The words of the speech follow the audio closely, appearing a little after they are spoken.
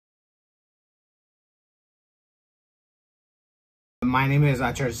My name is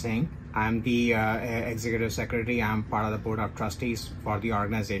Achhar Singh. I'm the Executive Secretary. I'm part of the Board of Trustees for the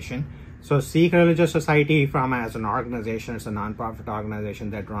organization. So Sikh Religious Society as an organization, it's a non-profit organization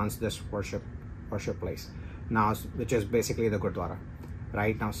that runs this worship place now, which is basically the Gurdwara.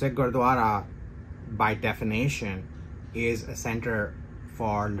 Right now, Sikh Gurdwara, by definition, is a center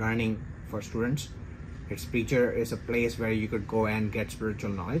for learning for students. Its preacher is a place where you could go and get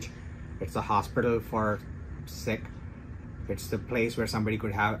spiritual knowledge. It's a hospital for Sikh. It's the place where somebody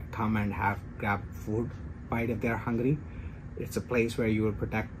could come and grab food bite if they're hungry. It's a place where you will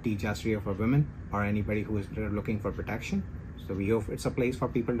protect the justity of women or anybody who is looking for protection. So it's a place for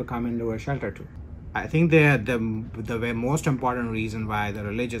people to come into a shelter too. I think the most important reason why the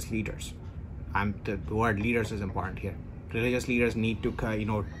religious leaders, the word leaders is important here. Religious leaders need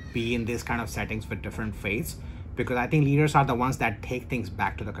to be in these kind of settings with different faiths, because I think leaders are the ones that take things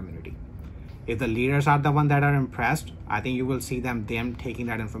back to the community. If the leaders are the ones that are impressed, I think you will see them taking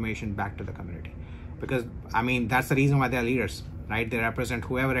that information back to the community. Because I mean, that's the reason why they're leaders, right? They represent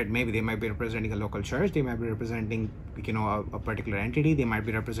whoever it may be. They might be representing a local church. They might be representing, a particular entity. They might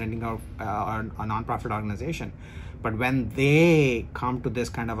be representing a non-profit organization. But when they come to this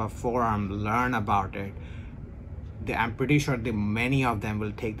kind of a forum, learn about it, I'm pretty sure many of them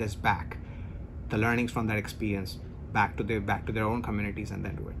will take this back, the learnings from that experience, back to their own communities, and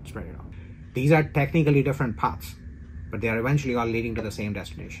then spread it out. These are technically different paths, but they are eventually all leading to the same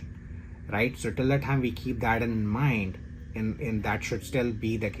destination, right? So till the time we keep that in mind, and that should still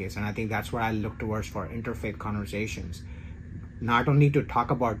be the case. And I think that's what I look towards for interfaith conversations. Not only to talk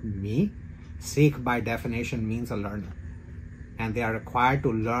about me, Sikh by definition means a learner, and they are required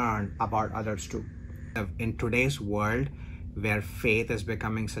to learn about others too. In today's world, where faith is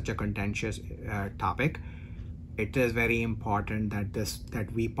becoming such a contentious topic, it is very important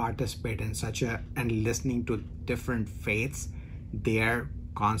that we participate in and listening to different faiths, their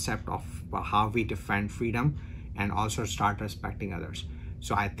concept of how we defend freedom, and also start respecting others.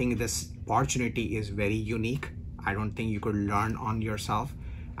 So I think this opportunity is very unique. I don't think you could learn on yourself.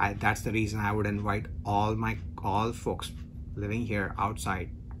 That's the reason I would invite all folks living here outside,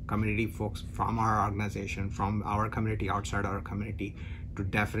 community folks from our organization, from our community, outside our community, to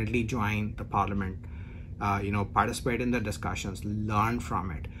definitely join the parliament, participate in the discussions, learn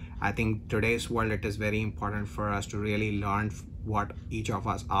from it. I think today's world, it is very important for us to really learn what each of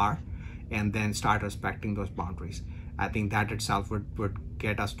us are, and then start respecting those boundaries. I think that itself would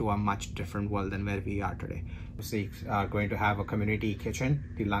get us to a much different world than where we are today. Sikhs are going to have a community kitchen.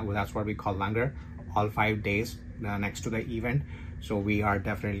 That's what we call Langar, all 5 days next to the event. So we are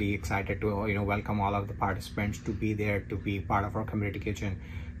definitely excited to welcome all of the participants to be there, to be part of our community kitchen,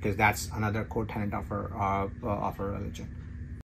 because that's another core tenet of our religion.